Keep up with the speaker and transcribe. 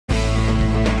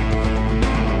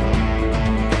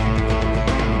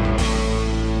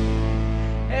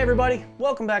everybody,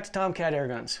 welcome back to Tomcat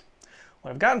Airguns.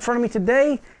 What I've got in front of me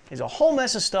today is a whole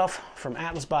mess of stuff from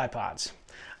Atlas Bipods.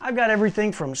 I've got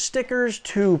everything from stickers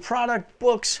to product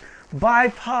books,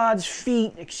 bipods,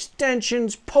 feet,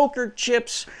 extensions, poker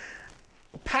chips,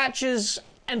 patches,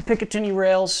 and Picatinny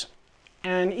rails,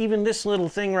 and even this little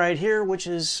thing right here, which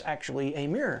is actually a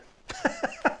mirror.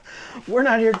 We're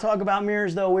not here to talk about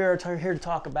mirrors though, we are here to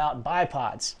talk about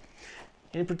bipods.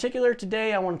 In particular,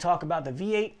 today I want to talk about the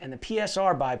V8 and the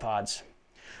PSR bipods.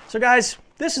 So guys,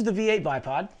 this is the V8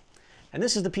 bipod, and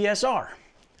this is the PSR.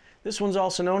 This one's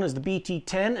also known as the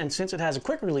BT10, and since it has a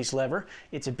quick release lever,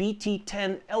 it's a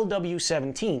BT10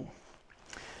 LW17.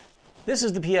 This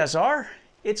is the PSR.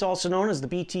 It's also known as the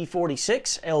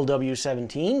BT46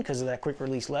 LW17 because of that quick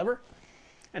release lever.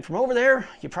 And from over there,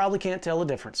 you probably can't tell the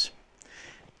difference.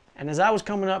 And as I was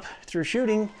coming up through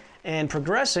shooting and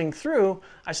progressing through,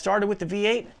 I started with the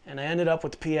V8 and I ended up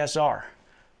with the PSR.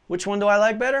 Which one do I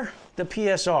like better? The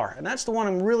PSR. And that's the one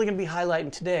I'm really going to be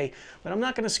highlighting today, but I'm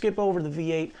not going to skip over the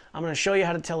V8. I'm going to show you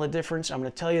how to tell the difference. I'm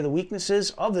going to tell you the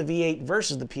weaknesses of the V8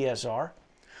 versus the PSR.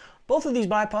 Both of these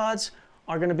bipods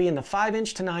are going to be in the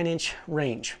 5-inch to 9-inch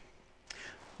range.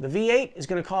 The V8 is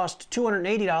going to cost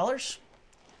 $280.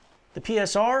 The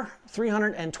PSR,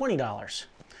 $320.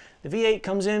 The V8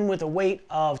 comes in with a weight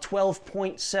of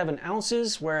 12.7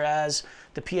 ounces, whereas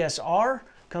the PSR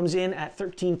comes in at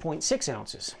 13.6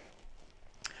 ounces.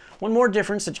 One more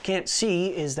difference that you can't see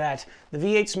is that the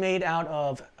V8's made out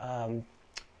of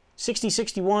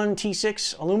 6061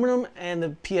 T6 aluminum, and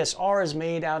the PSR is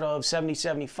made out of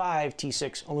 7075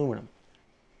 T6 aluminum.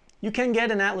 You can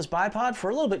get an Atlas bipod for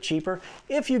a little bit cheaper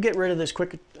if you get rid of this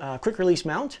quick release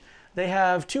mount. They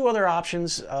have two other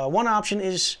options. One option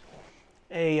is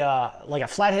like a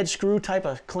flathead screw type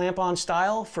of clamp-on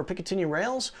style for Picatinny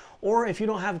rails, or if you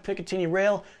don't have a Picatinny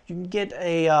rail, you can get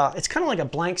it's kind of like a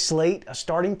blank slate, a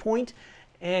starting point,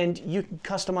 and you can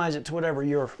customize it to whatever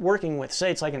you're working with. Say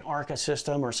it's like an ARCA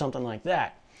system or something like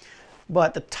that.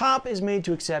 But the top is made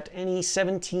to accept any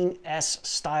 17S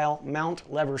style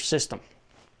mount lever system.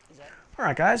 All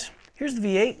right guys, here's the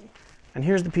V8 and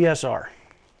here's the PSR.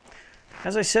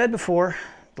 As I said before,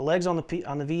 the legs on the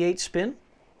V8 spin.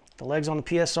 The legs on the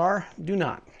PSR do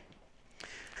not.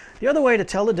 The other way to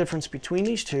tell the difference between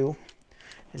these two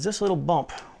is this little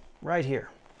bump right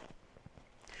here.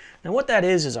 Now what that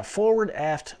is a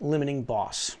forward-aft limiting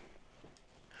boss.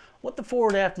 What the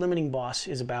forward-aft limiting boss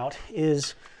is about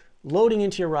is loading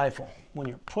into your rifle. When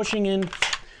you're pushing in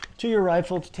to your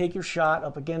rifle to take your shot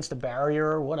up against a barrier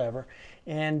or whatever,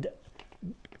 and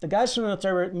the guys from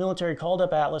the military called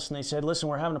up Atlas and they said, listen,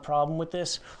 we're having a problem with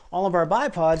this. All of our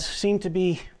bipods seem to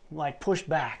be like pushed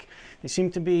back. They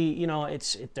seem to be, you know,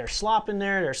 they're slopping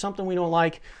there. There's something we don't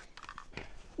like.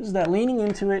 This is that leaning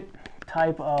into it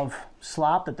type of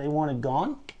slop that they wanted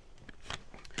gone.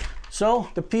 So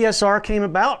the PSR came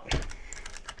about.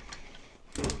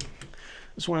 This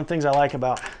is one of the things I like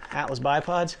about Atlas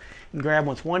bipods. You can grab them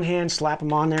with one hand, slap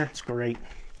them on there. It's great.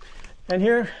 And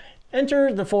here,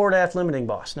 enter the forward aft limiting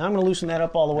boss. Now I'm going to loosen that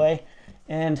up all the way,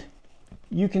 and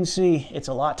you can see it's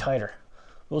a lot tighter.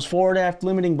 Those forward aft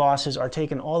limiting bosses are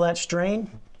taking all that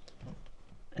strain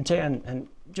and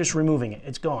just removing it.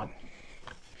 It's gone.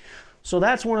 So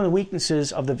that's one of the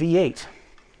weaknesses of the V8.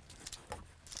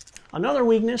 Another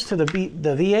weakness to the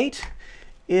V8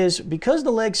 is because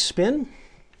the legs spin,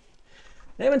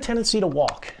 they have a tendency to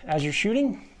walk as you're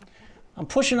shooting. I'm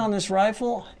pushing on this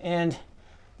rifle and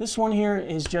this one here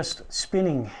is just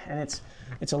spinning, and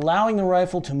it's allowing the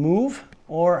rifle to move,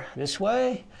 or this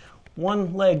way.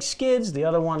 One leg skids, the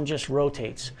other one just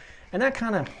rotates. And that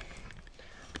kind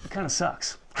of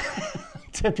sucks,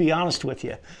 to be honest with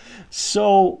you.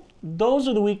 So those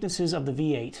are the weaknesses of the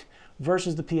V8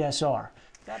 versus the PSR.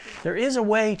 There is a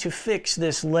way to fix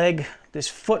this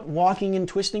foot walking and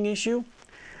twisting issue,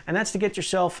 and that's to get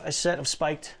yourself a set of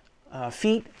spiked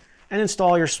feet and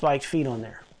install your spiked feet on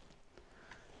there.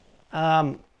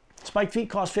 Spiked feet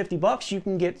cost 50 bucks. You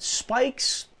can get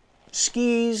spikes,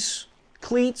 skis,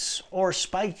 cleats, or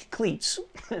spiked cleats,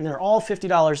 and they're all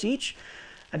 $50 each.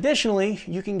 Additionally,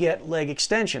 you can get leg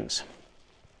extensions.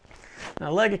 Now,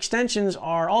 leg extensions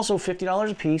are also $50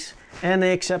 a piece, and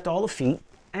they accept all the feet,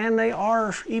 and they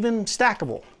are even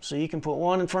stackable. So you can put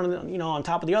one in front of the, on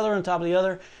top of the other, on top of the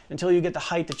other, until you get the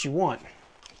height that you want.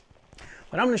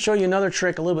 But I'm going to show you another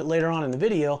trick a little bit later on in the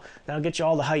video that'll get you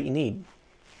all the height you need.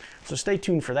 So stay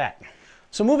tuned for that.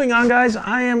 So moving on, guys,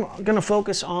 I am going to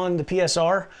focus on the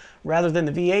PSR rather than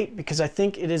the V8 because I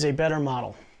think it is a better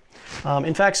model.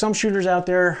 In fact, some shooters out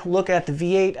there look at the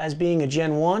V8 as being a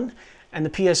Gen 1 and the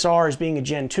PSR as being a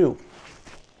Gen 2.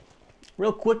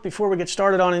 Real quick before we get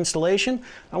started on installation,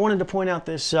 I wanted to point out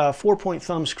this 4-point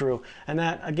thumb screw, and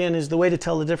that again is the way to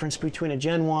tell the difference between a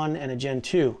Gen 1 and a Gen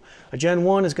 2. A Gen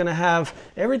 1 is going to have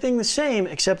everything the same,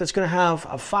 except it's going to have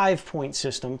a 5-point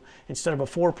system instead of a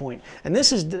 4-point. And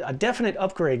this is a definite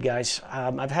upgrade, guys.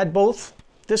 I've had both.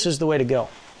 This is the way to go.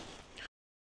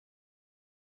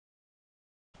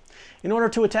 In order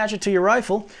to attach it to your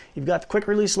rifle, you've got the quick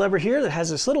release lever here that has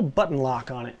this little button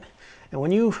lock on it. And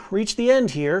when you reach the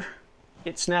end here,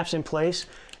 it snaps in place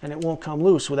and it won't come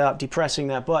loose without depressing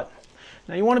that button.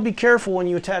 Now you want to be careful when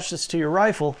you attach this to your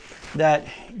rifle that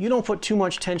you don't put too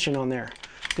much tension on there,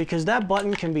 because that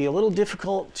button can be a little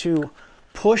difficult to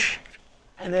push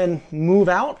and then move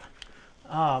out.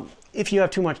 If you have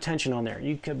too much tension on there,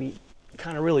 you could be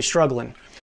kind of really struggling.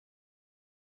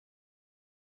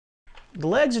 The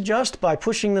legs adjust by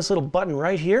pushing this little button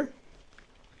right here.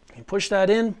 You push that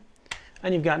in,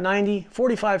 and you've got 90,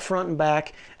 45 front and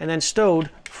back, and then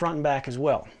stowed front and back as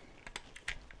well.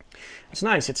 It's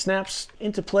nice. It snaps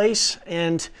into place,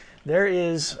 and there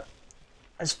is,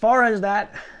 as far as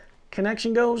that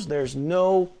connection goes, there's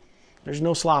no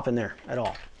slop in there at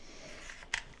all.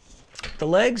 The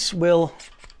legs will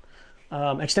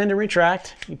extend and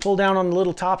retract. You pull down on the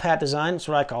little top hat design. That's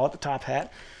what I call it, the top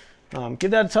hat. Give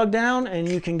that a tug down and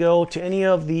you can go to any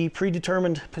of the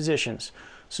predetermined positions.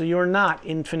 So you're not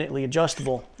infinitely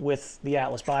adjustable with the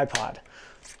Atlas bipod.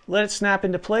 Let it snap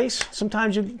into place.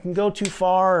 Sometimes you can go too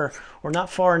far or not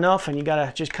far enough, and you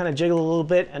gotta just kind of jiggle a little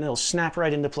bit and it'll snap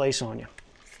right into place on you.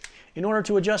 In order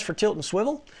to adjust for tilt and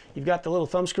swivel, you've got the little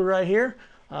thumb screw right here.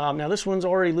 Now this one's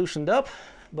already loosened up,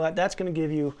 but that's going to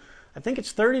give you, I think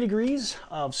it's 30 degrees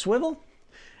of swivel,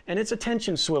 and it's a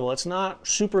tension swivel. It's not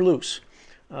super loose.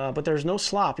 But there's no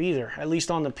slop either, at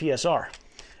least on the PSR.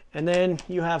 And then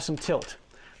you have some tilt.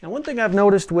 Now one thing I've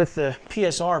noticed with the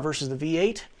PSR versus the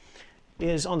V8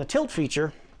 is on the tilt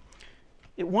feature,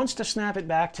 it wants to snap it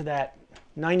back to that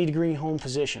 90-degree home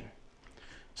position.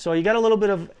 So you got a little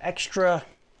bit of extra,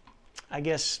 I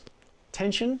guess,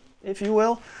 tension, if you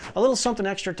will. A little something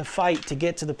extra to fight to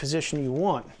get to the position you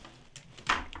want.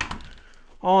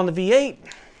 On the V8,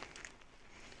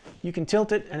 you can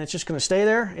tilt it and it's just going to stay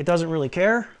there. It doesn't really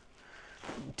care.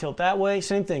 Tilt that way,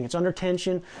 same thing. It's under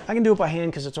tension. I can do it by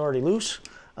hand because it's already loose.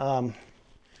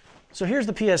 So here's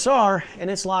the PSR, and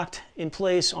it's locked in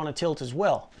place on a tilt as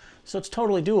well. So it's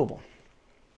totally doable.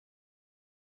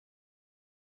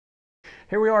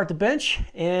 Here we are at the bench,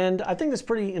 and I think that's a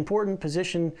pretty important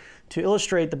position to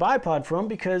illustrate the bipod from,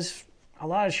 because a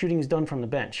lot of shooting is done from the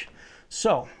bench.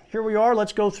 So here we are.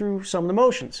 Let's go through some of the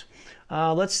motions.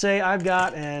 Let's say I've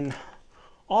got an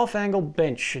off-angle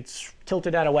bench. It's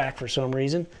tilted out of whack for some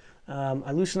reason.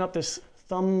 I loosen up this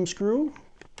thumb screw.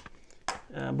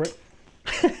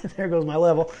 There goes my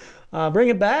level. Bring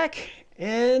it back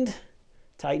and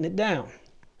tighten it down.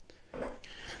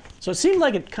 So it seemed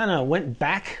like it kind of went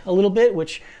back a little bit,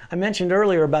 which I mentioned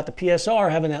earlier about the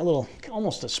PSR having that little,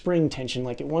 almost a spring tension,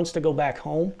 like it wants to go back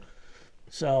home.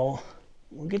 So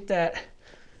we'll get that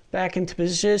back into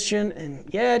position, and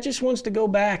yeah, it just wants to go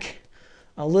back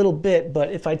a little bit, but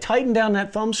if I tighten down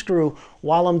that thumb screw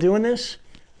while I'm doing this,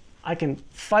 I can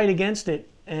fight against it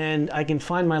and I can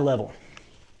find my level,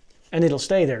 and it'll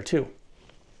stay there too.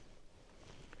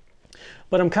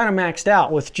 But I'm kind of maxed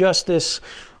out with just this,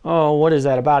 oh, what is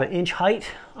that, about 1 inch height?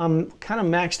 I'm kind of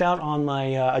maxed out on my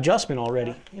adjustment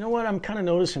already. You know what, I'm kind of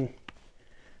noticing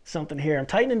something here. I'm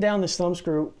tightening down this thumb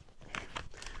screw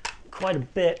quite a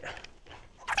bit,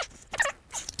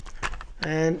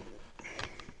 and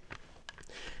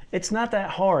it's not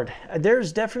that hard.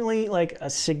 There's definitely like a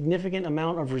significant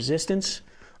amount of resistance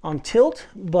on tilt,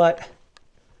 but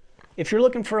if you're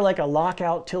looking for like a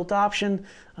lockout tilt option,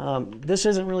 this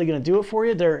isn't really going to do it for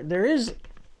you. There is,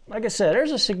 like I said,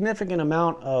 there's a significant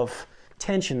amount of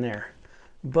tension there,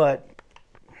 but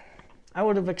I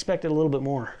would have expected a little bit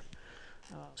more.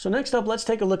 So next up, let's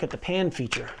take a look at the pan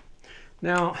feature.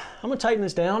 Now, I'm going to tighten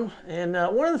this down, and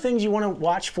one of the things you want to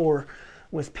watch for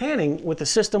with panning with a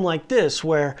system like this,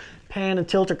 where pan and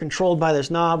tilt are controlled by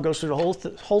this knob, goes through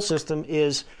the whole system,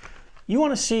 is you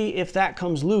want to see if that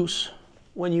comes loose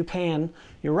when you pan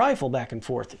your rifle back and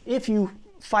forth, if you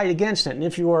fight against it and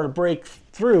if you are to break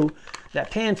through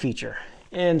that pan feature.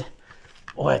 And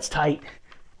oh, it's tight.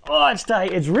 Oh, it's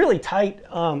tight. It's really tight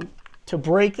to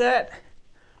break that.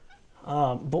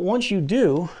 But once you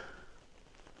do,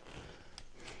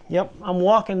 yep, I'm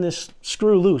walking this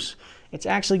screw loose. It's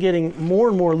actually getting more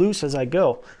and more loose as I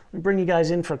go. Let me bring you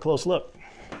guys in for a close look.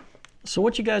 So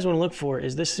what you guys want to look for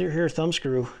is this here thumb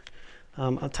screw.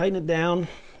 I'll tighten it down.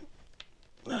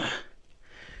 I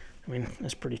mean,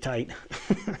 that's pretty tight.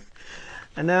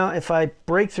 And now if I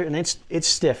break through, and it's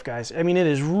stiff, guys. I mean, it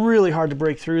is really hard to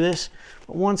break through this.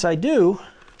 But once I do,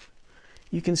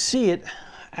 you can see it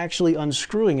actually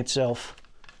unscrewing itself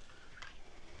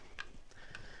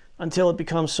until it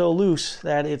becomes so loose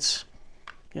that it's,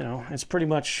 you know, it's pretty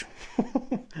much,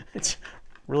 it's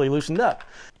really loosened up.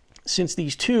 Since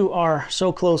these two are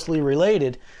so closely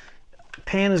related,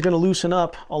 pan is going to loosen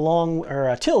up along,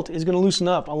 or tilt is going to loosen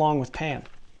up along with pan.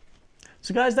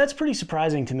 So guys, that's pretty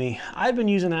surprising to me. I've been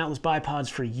using Atlas bipods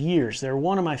for years. They're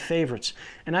one of my favorites,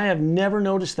 and I have never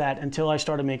noticed that until I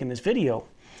started making this video.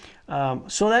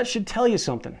 So that should tell you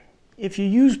something. If you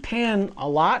use pan a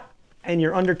lot and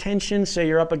you're under tension, say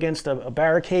you're up against a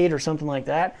barricade or something like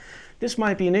that, this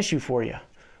might be an issue for you.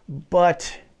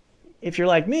 But if you're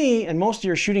like me and most of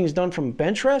your shooting is done from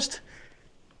bench rest,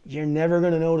 you're never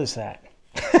going to notice that.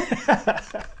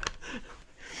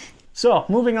 So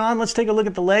moving on, let's take a look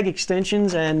at the leg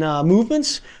extensions and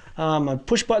movements.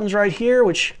 Push buttons right here,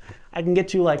 which I can get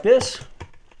to like this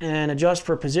and adjust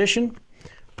for position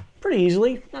pretty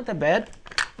easily, not that bad.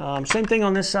 Same thing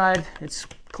on this side, it's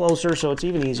closer so it's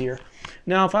even easier.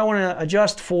 Now if I want to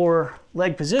adjust for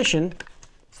leg position,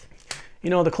 you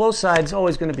know, the close side is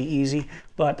always going to be easy,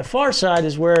 but the far side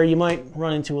is where you might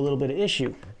run into a little bit of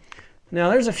issue. Now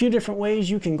there's a few different ways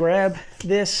you can grab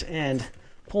this and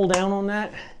pull down on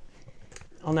that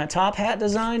top hat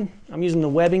design. I'm using the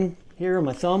webbing here on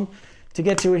my thumb to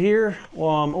get to it here,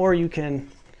 or you can,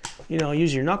 you know,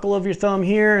 use your knuckle of your thumb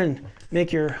here and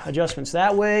make your adjustments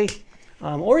that way,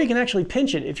 or you can actually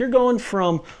pinch it. If you're going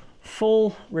from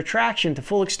full retraction to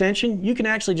full extension, you can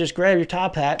actually just grab your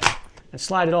top hat and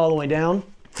slide it all the way down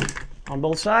on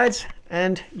both sides,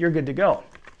 and you're good to go.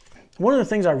 One of the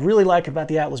things I really like about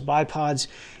the Atlas bipods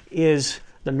is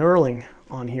the knurling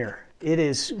on here. It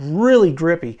is really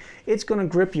grippy. It's going to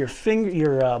grip your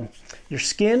finger, your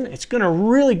skin. It's going to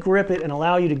really grip it and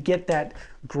allow you to get that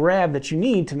grab that you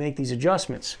need to make these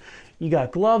adjustments. You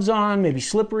got gloves on, maybe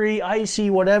slippery, icy,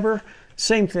 whatever.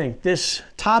 Same thing. This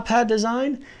top hat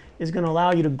design is going to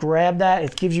allow you to grab that.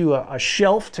 It gives you a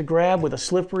shelf to grab with a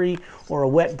slippery or a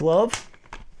wet glove.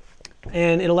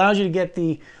 And it allows you to get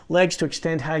the legs to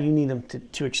extend how you need them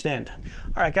to extend.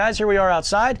 All right, guys, here we are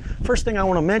outside. First thing I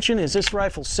want to mention is this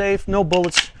rifle's safe. No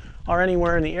bullets are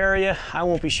anywhere in the area. I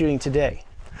won't be shooting today.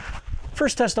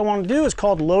 First test I want to do is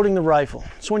called loading the rifle.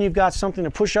 It's when you've got something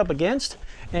to push up against,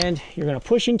 and you're going to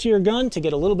push into your gun to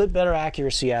get a little bit better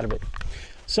accuracy out of it.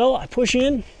 So I push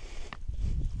in,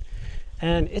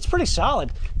 and it's pretty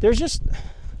solid. There's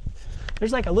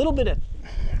like a little bit of,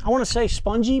 I want to say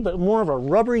spongy, but more of a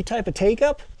rubbery type of take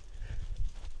up.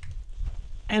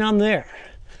 And I'm there.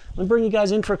 Let me bring you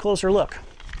guys in for a closer look.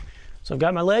 So I've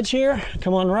got my ledge here,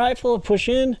 come on the rifle, push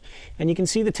in, and you can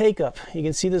see the take up. You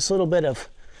can see this little bit of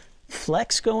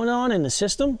flex going on in the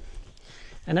system.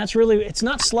 And that's really, it's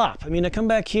not slop. I mean, I come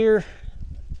back here,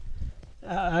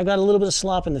 I got a little bit of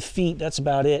slop in the feet, that's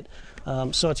about it.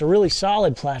 So it's a really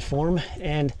solid platform,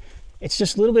 and it's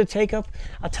just a little bit of take up.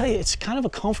 I'll tell you, it's kind of a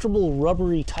comfortable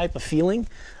rubbery type of feeling.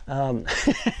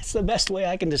 It's the best way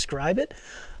I can describe it.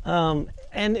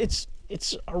 And it's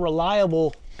a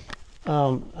reliable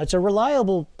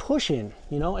push-in,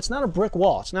 you know. It's not a brick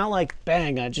wall. It's not like,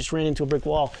 bang, I just ran into a brick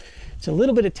wall. It's a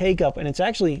little bit of take up, and it's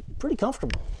actually pretty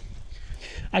comfortable.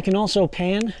 I can also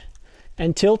pan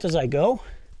and tilt as I go.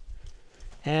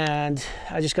 And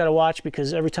I just got to watch,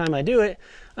 because every time I do it,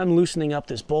 I'm loosening up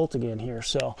this bolt again here.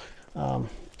 So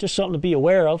just something to be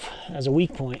aware of as a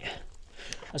weak point.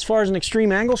 As far as an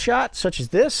extreme angle shot, such as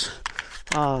this,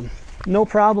 no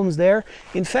problems there.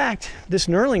 In fact, this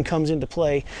knurling comes into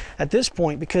play at this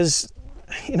point because,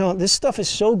 you know, this stuff is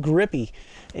so grippy.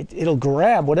 It'll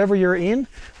grab whatever you're in,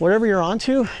 whatever you're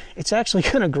onto, it's actually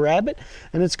going to grab it,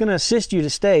 and it's going to assist you to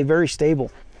stay very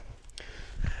stable.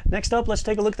 Next up, let's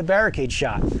take a look at the barricade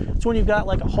shot. It's when you've got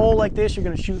like a hole like this you're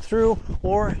going to shoot through,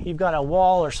 or you've got a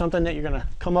wall or something that you're going to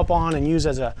come up on and use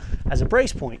as a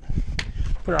brace point.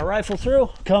 Put our rifle through,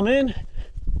 come in,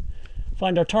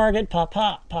 find our target, pop,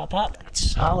 pop, pop, pop.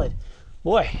 It's solid.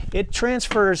 Boy, it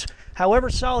transfers. However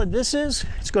solid this is,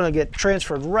 it's going to get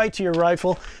transferred right to your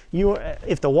rifle.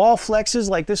 If the wall flexes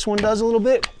like this one does a little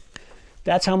bit,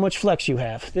 that's how much flex you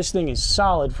have. This thing is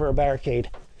solid for a barricade.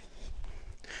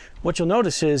 What you'll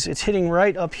notice is it's hitting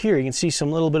right up here. You can see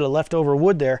some little bit of leftover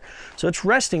wood there. So it's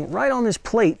resting right on this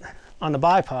plate on the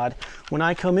bipod when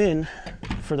I come in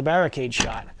for the barricade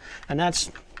shot. And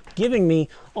that's giving me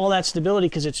all that stability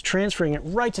because it's transferring it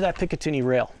right to that Picatinny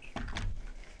rail.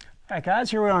 All right, guys,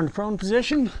 here we are in the prone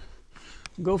position.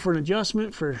 Go for an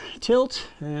adjustment for tilt.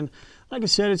 And like I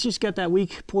said, it's just got that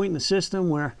weak point in the system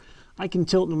where I can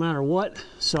tilt no matter what.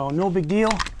 So no big deal.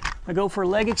 I go for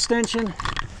leg extension.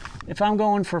 If I'm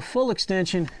going for full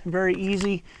extension, very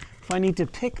easy. If I need to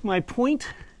pick my point,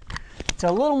 it's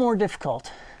a little more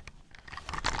difficult.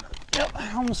 Yep,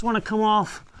 I almost want to come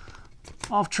off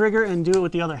trigger and do it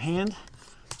with the other hand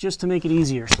just to make it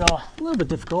easier. So a little bit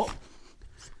difficult.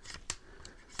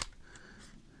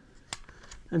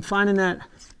 And finding that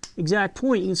exact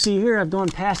point, you can see here I've gone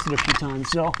past it a few times.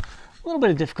 So a little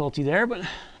bit of difficulty there, but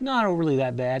not really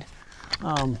that bad.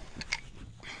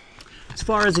 As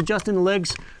far as adjusting the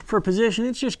legs for position,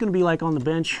 it's just going to be like on the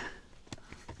bench.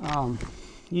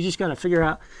 You just got to figure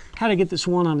out how to get this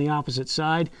one on the opposite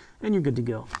side, and you're good to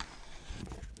go.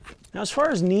 Now, as far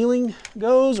as kneeling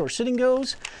goes or sitting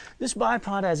goes, this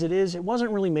bipod as it is, it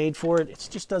wasn't really made for it. It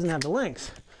just doesn't have the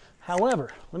length.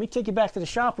 However, let me take you back to the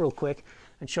shop real quick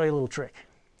and show you a little trick.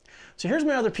 So here's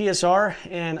my other PSR,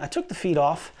 and I took the feet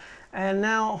off. And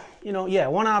now, you know, yeah,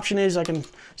 one option is I can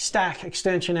stack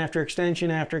extension after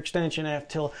extension after extension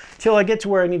till I get to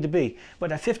where I need to be.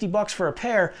 But at 50 bucks for a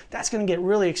pair, that's going to get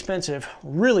really expensive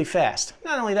really fast.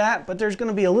 Not only that, but there's going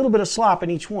to be a little bit of slop in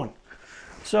each one.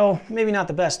 So maybe not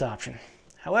the best option.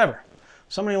 However,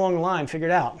 somebody along the line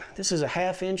figured out this is a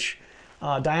 1/2 inch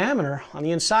diameter on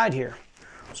the inside here.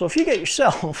 So if you get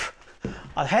yourself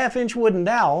a 1/2 inch wooden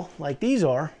dowel like these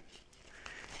are,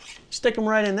 stick them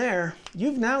right in there,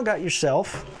 you've now got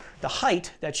yourself the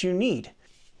height that you need.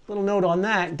 Little note on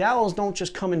that, dowels don't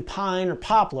just come in pine or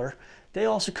poplar, they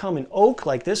also come in oak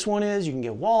like this one is. You can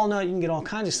get walnut, you can get all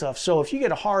kinds of stuff. So if you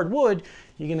get a hard wood,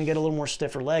 you're going to get a little more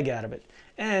stiffer leg out of it.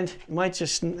 And it might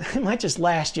just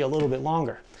last you a little bit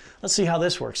longer. Let's see how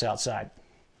this works outside.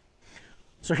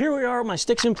 So here we are with my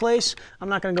sticks in place. I'm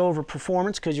not going to go over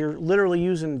performance because you're literally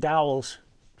using dowels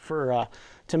for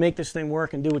to make this thing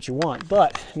work and do what you want.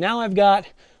 But now I've got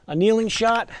a kneeling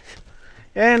shot,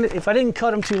 and if I didn't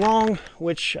cut them too long,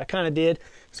 which I kind of did,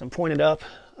 so I'm pointed up,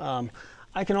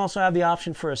 I can also have the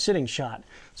option for a sitting shot.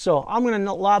 So I'm going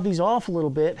to lob these off a little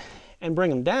bit and bring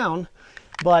them down,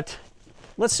 but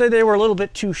let's say they were a little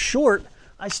bit too short,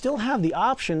 I still have the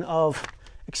option of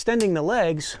extending the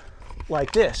legs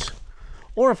like this.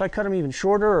 Or if I cut them even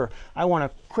shorter, or I want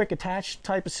a quick attach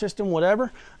type of system,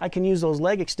 whatever, I can use those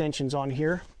leg extensions on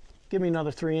here. Give me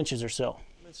another 3 inches or so.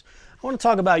 I want to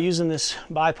talk about using this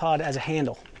bipod as a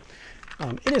handle.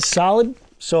 It is solid,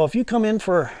 so if you come in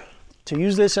to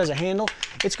use this as a handle,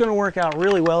 it's going to work out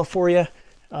really well for you.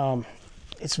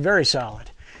 It's very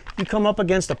solid. You come up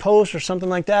against a post or something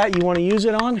like that you want to use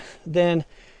it on, then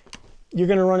you're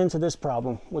going to run into this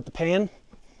problem with the pan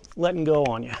letting go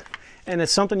on you. And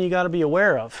it's something you got to be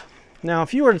aware of. Now,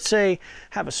 if you were to say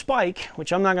have a spike,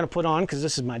 which I'm not going to put on because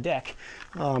this is my deck,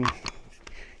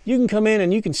 you can come in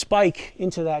and you can spike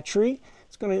into that tree.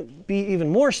 It's going to be even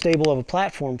more stable of a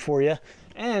platform for you.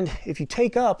 And if you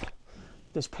take up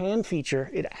this pan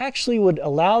feature, it actually would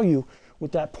allow you,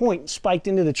 with that point spiked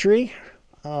into the tree,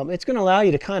 it's going to allow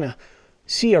you to kind of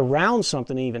see around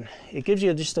something even. It gives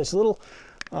you just this little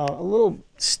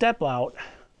step out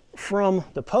from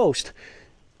the post.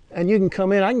 And you can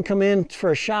come in, I can come in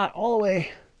for a shot all the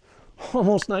way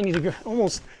almost 90 degrees,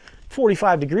 almost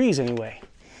 45 degrees anyway.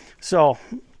 So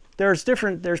there's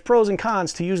pros and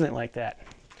cons to using it like that.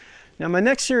 Now my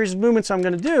next series of movements I'm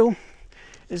going to do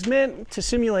is meant to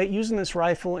simulate using this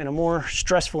rifle in a more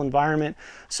stressful environment,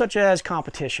 such as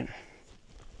competition.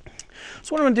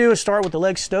 So what I'm going to do is start with the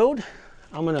legs stowed.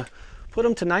 I'm going to put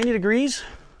them to 90 degrees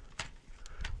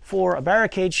for a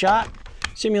barricade shot,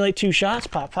 simulate 2 shots,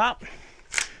 pop, pop.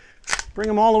 Bring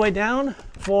them all the way down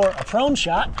for a prone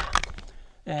shot,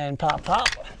 and pop, pop.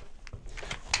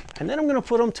 And then I'm going to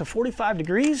put them to 45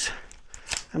 degrees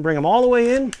and bring them all the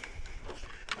way in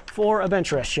for a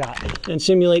bench rest shot, and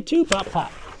simulate 2, pop,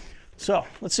 pop. So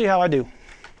let's see how I do.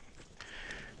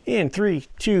 In 3,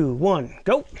 2, 1,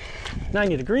 go.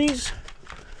 90 degrees,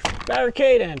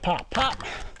 barricade, and pop, pop.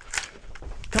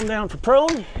 Come down for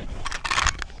prone,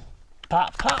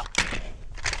 pop, pop.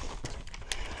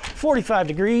 45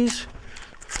 degrees.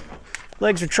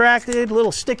 Legs retracted, a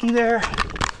little sticky there,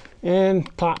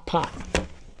 and pop, pop.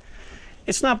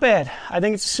 It's not bad. I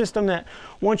think it's a system that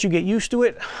once you get used to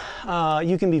it,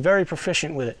 you can be very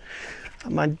proficient with it.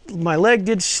 My leg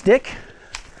did stick.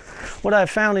 What I've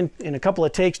found in a couple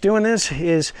of takes doing this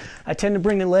is I tend to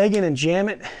bring the leg in and jam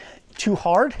it too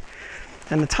hard,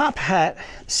 and the top hat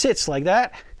sits like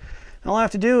that. All I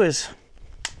have to do is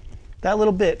that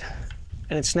little bit,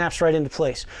 and it snaps right into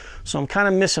place. So I'm kind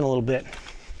of missing a little bit.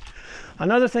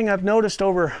 Another thing I've noticed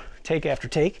over take after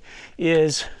take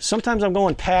is sometimes I'm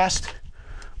going past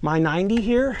my 90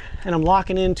 here and I'm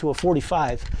locking into a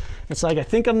 45. It's like I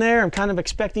think I'm there, I'm kind of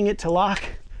expecting it to lock,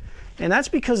 and that's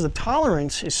because the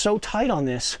tolerance is so tight on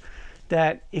this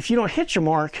that if you don't hit your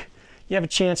mark, you have a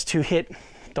chance to hit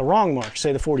the wrong mark,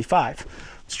 say the 45.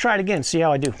 Let's try it again, see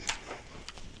how I do.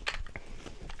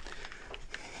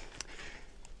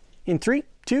 In 3,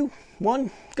 2,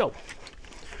 1, go.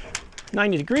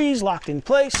 90 degrees, locked in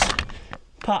place.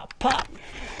 Pop, pop.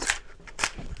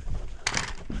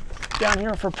 Down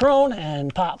here for prone,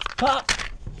 and pop, pop.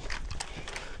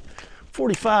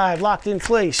 45, locked in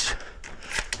place.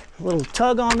 A little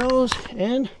tug on those,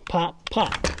 and pop,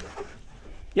 pop.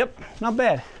 Yep, not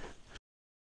bad.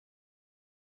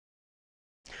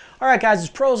 All right, guys, it's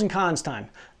pros and cons time.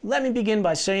 Let me begin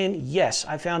by saying, yes,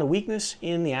 I found a weakness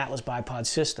in the Atlas bipod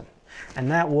system,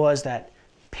 and that was that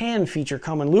pan feature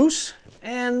coming loose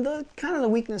and the kind of the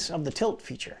weakness of the tilt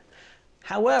feature.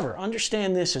 However,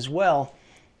 understand this as well.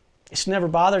 It's never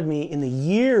bothered me in the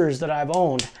years that I've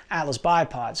owned Atlas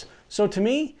bipods. So to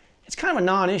me, it's kind of a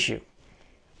non-issue.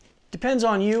 Depends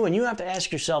on you, and you have to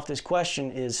ask yourself this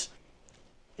question: is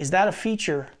that a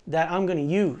feature that I'm going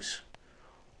to use?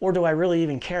 Or do I really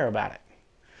even care about it?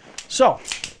 So,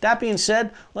 that being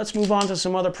said, let's move on to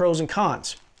some other pros and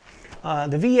cons.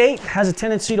 The V8 has a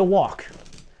tendency to walk,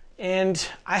 and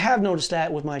I have noticed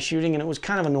that with my shooting, and it was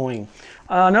kind of annoying.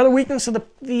 Another weakness of the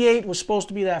V8 was supposed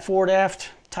to be that forward-aft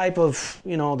type of,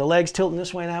 you know, the legs tilting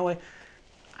this way and that way.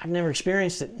 I've never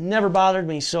experienced it, never bothered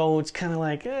me, so it's kind of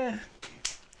like,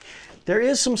 There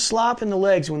is some slop in the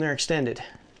legs when they're extended,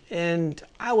 and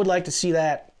I would like to see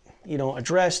that, you know,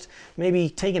 addressed, maybe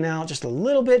taken out just a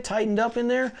little bit, tightened up in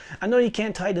there. I know you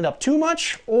can't tighten it up too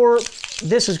much, or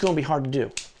this is going to be hard to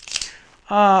do.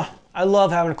 I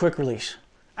love having a quick release.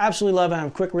 Absolutely love having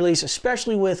a quick release,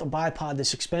 especially with a bipod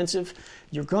this expensive.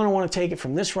 You're going to want to take it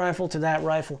from this rifle to that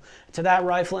rifle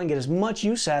and get as much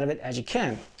use out of it as you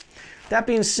can. That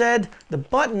being said, the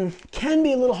button can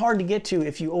be a little hard to get to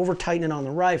if you over tighten it on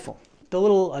the rifle. The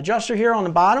little adjuster here on the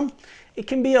bottom, it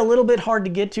can be a little bit hard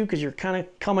to get to because you're kind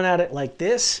of coming at it like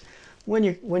this when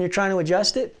you're trying to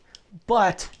adjust it.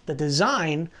 But the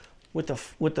design with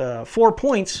the 4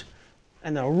 points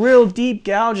and the real deep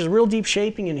gouges, real deep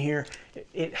shaping in here,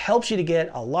 it helps you to get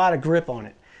a lot of grip on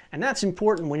it. And that's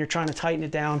important when you're trying to tighten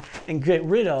it down and get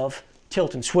rid of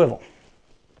tilt and swivel.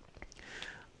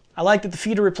 I like that the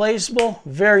feet are replaceable,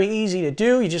 very easy to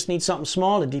do. You just need something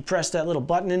small to depress that little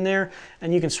button in there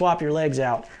and you can swap your legs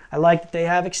out. I like that they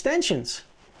have extensions.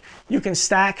 You can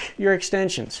stack your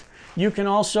extensions. You can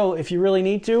also, if you really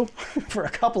need to, for a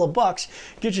couple of bucks,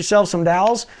 get yourself some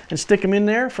dowels and stick them in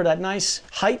there for that nice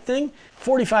height thing.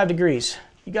 45 degrees.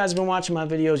 You guys have been watching my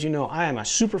videos, you know I am a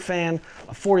super fan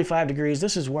of 45 degrees.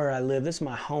 This is where I live, this is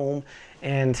my home,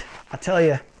 and I tell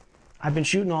you, I've been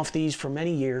shooting off these for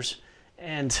many years,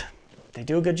 and they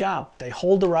do a good job. They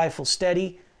hold the rifle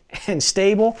steady and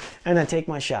stable, and I take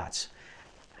my shots.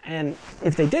 And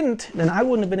if they didn't, then I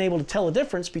wouldn't have been able to tell the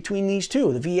difference between these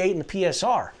two, the V8 and the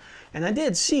PSR. And I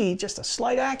did see just a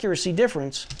slight accuracy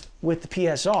difference with the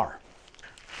PSR.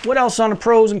 What else on the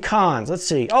pros and cons? Let's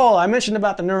see. Oh, I mentioned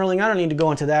about the knurling. I don't need to go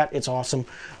into that. It's awesome.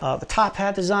 The top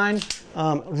hat design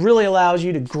really allows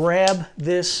you to grab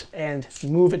this and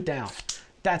move it down.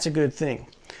 That's a good thing.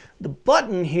 The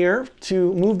button here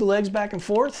to move the legs back and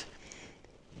forth,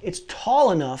 it's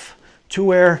tall enough to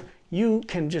where you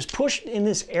can just push in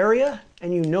this area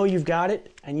and you know you've got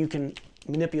it and you can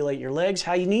manipulate your legs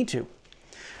how you need to.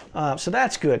 So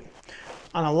that's good.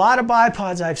 On a lot of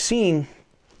bipods I've seen,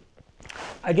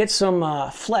 I get some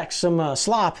flex, some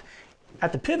slop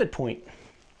at the pivot point.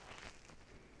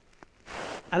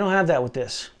 I don't have that with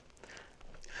this.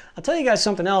 I'll tell you guys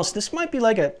something else. This might be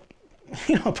like a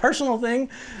personal thing,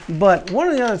 but one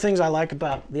of the other things I like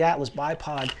about the Atlas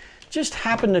bipod just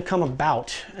happened to come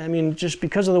about. I mean, just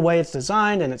because of the way it's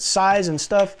designed and its size and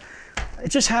stuff, it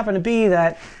just happened to be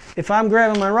that if I'm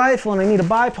grabbing my rifle and I need a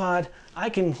bipod, I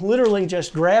can literally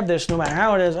just grab this no matter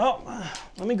how it is. Oh,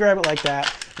 let me grab it like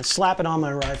that and slap it on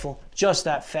my rifle just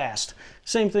that fast.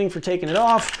 Same thing for taking it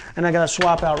off, and I gotta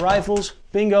swap out rifles,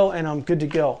 bingo, and I'm good to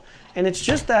go. And it's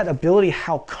just that ability,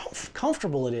 how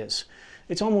comfortable it is.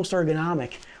 It's almost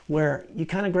ergonomic, where you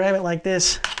kind of grab it like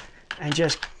this and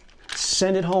just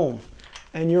send it home,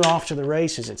 and you're off to the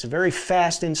races. It's a very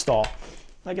fast install.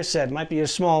 Like I said, might be a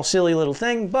small, silly little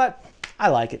thing, but I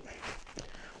like it.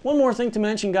 One more thing to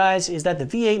mention, guys, is that the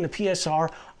V8 and the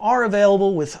PSR are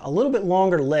available with a little bit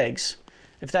longer legs,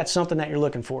 if that's something that you're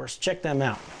looking for. So check them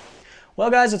out.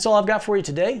 Well, guys, that's all I've got for you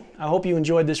today. I hope you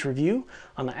enjoyed this review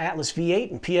on the Atlas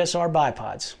V8 and PSR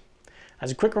bipods.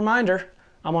 As a quick reminder,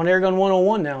 I'm on Airgun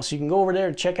 101 now, so you can go over there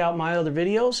and check out my other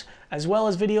videos, as well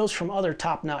as videos from other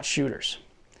top-notch shooters.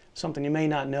 Something you may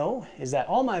not know is that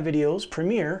all my videos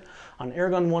premiere on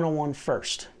Airgun 101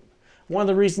 first. One of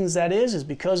the reasons that is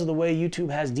because of the way YouTube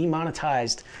has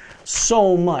demonetized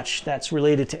so much that's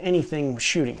related to anything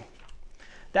shooting.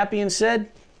 That being said,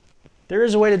 there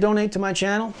is a way to donate to my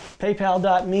channel,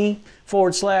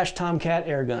 paypal.me/Tomcat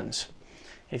Airguns.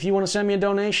 If you want to send me a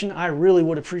donation, I really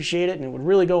would appreciate it, and it would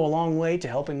really go a long way to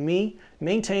helping me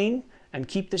maintain and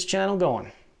keep this channel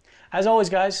going. As always,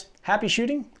 guys, happy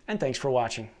shooting, and thanks for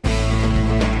watching.